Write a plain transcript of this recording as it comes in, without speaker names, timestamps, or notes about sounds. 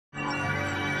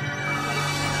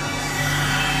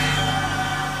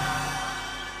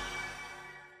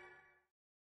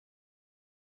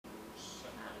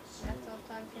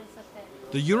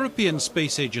The European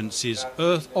Space Agency's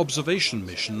Earth observation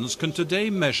missions can today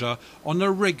measure on a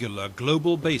regular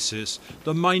global basis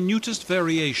the minutest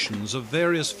variations of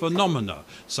various phenomena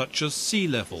such as sea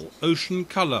level, ocean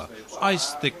color,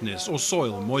 ice thickness or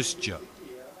soil moisture.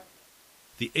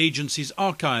 The agency's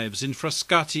archives in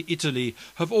Frascati, Italy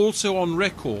have also on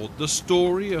record the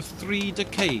story of 3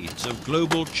 decades of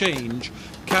global change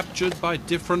captured by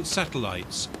different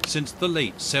satellites since the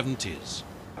late 70s.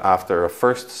 After a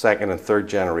first, second and third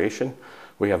generation,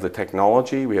 we have the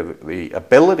technology, we have the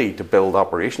ability to build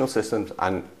operational systems,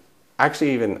 and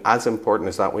actually even as important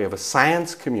as that, we have a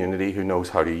science community who knows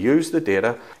how to use the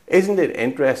data. Isn't it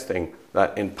interesting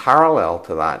that in parallel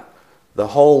to that, the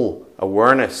whole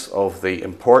awareness of the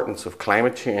importance of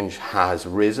climate change has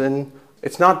risen?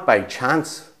 It's not by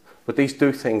chance, but these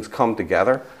two things come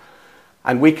together,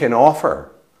 and we can offer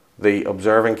the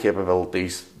observing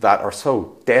capabilities that are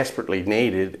so desperately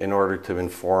needed in order to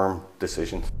inform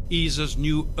decisions. ESA's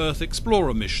new Earth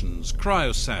Explorer missions,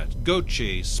 Cryosat,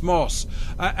 Goce, SMOS,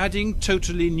 are adding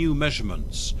totally new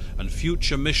measurements, and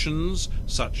future missions,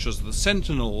 such as the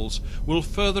Sentinels, will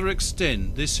further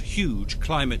extend this huge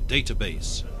climate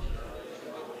database.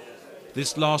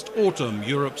 This last autumn,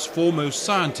 Europe's foremost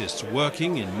scientists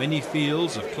working in many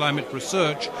fields of climate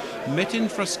research met in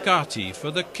Frascati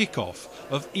for the kick-off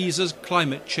of ESA's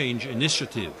climate change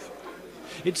initiative.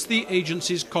 It's the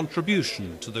agency's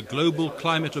contribution to the global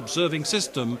climate observing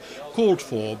system called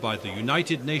for by the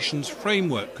United Nations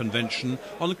Framework Convention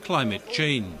on Climate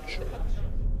Change.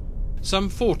 Some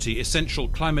 40 essential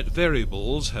climate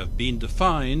variables have been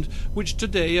defined, which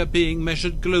today are being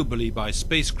measured globally by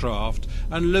spacecraft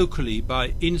and locally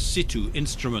by in-situ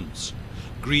instruments.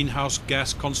 Greenhouse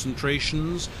gas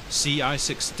concentrations, sea ice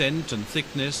extent and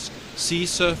thickness, sea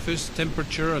surface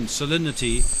temperature and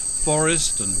salinity,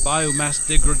 forest and biomass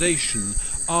degradation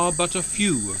are but a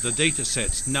few of the data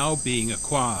sets now being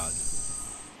acquired.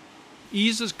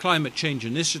 ESA's climate change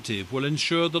initiative will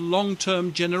ensure the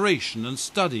long-term generation and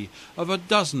study of a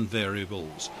dozen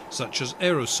variables, such as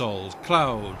aerosols,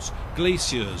 clouds,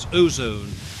 glaciers, ozone,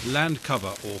 land cover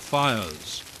or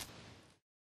fires.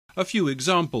 A few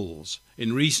examples.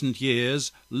 In recent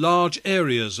years, large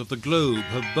areas of the globe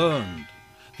have burned.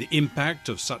 The impact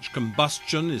of such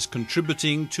combustion is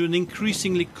contributing to an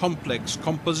increasingly complex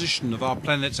composition of our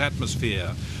planet's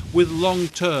atmosphere, with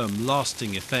long-term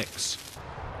lasting effects.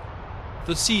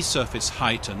 The sea surface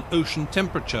height and ocean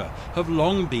temperature have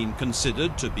long been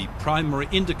considered to be primary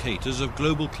indicators of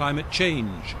global climate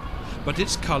change, but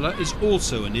its color is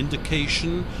also an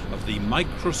indication of the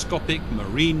microscopic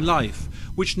marine life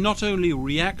which not only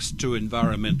reacts to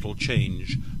environmental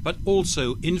change, but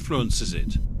also influences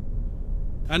it.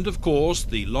 And of course,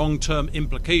 the long-term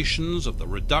implications of the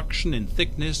reduction in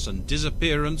thickness and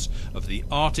disappearance of the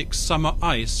Arctic summer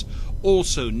ice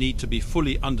also need to be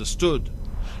fully understood.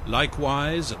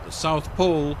 Likewise, at the South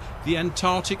Pole, the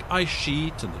Antarctic ice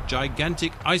sheet and the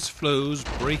gigantic ice floes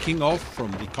breaking off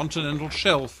from the continental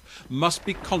shelf must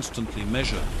be constantly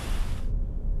measured.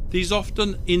 These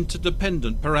often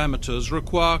interdependent parameters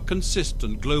require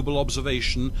consistent global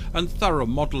observation and thorough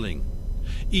modelling.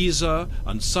 ESA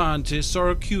and scientists are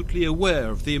acutely aware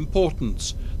of the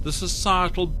importance, the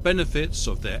societal benefits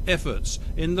of their efforts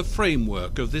in the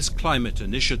framework of this climate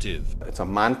initiative. It's a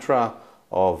mantra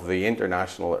of the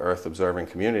international Earth observing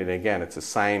community, and again it's a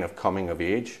sign of coming of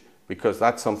age, because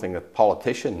that's something that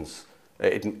politicians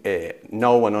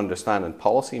know and understand, and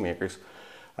policymakers,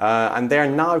 and they're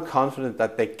now confident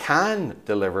that they can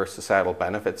deliver societal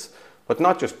benefits, but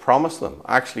not just promise them,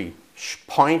 actually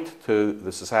point to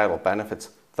the societal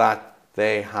benefits that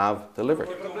they have delivered.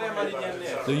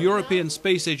 The European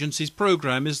Space Agency's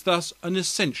programme is thus an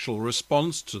essential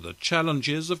response to the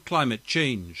challenges of climate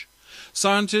change.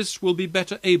 Scientists will be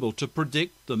better able to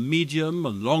predict the medium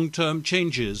and long-term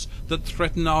changes that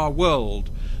threaten our world,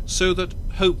 so that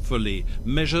hopefully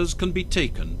measures can be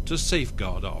taken to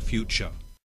safeguard our future.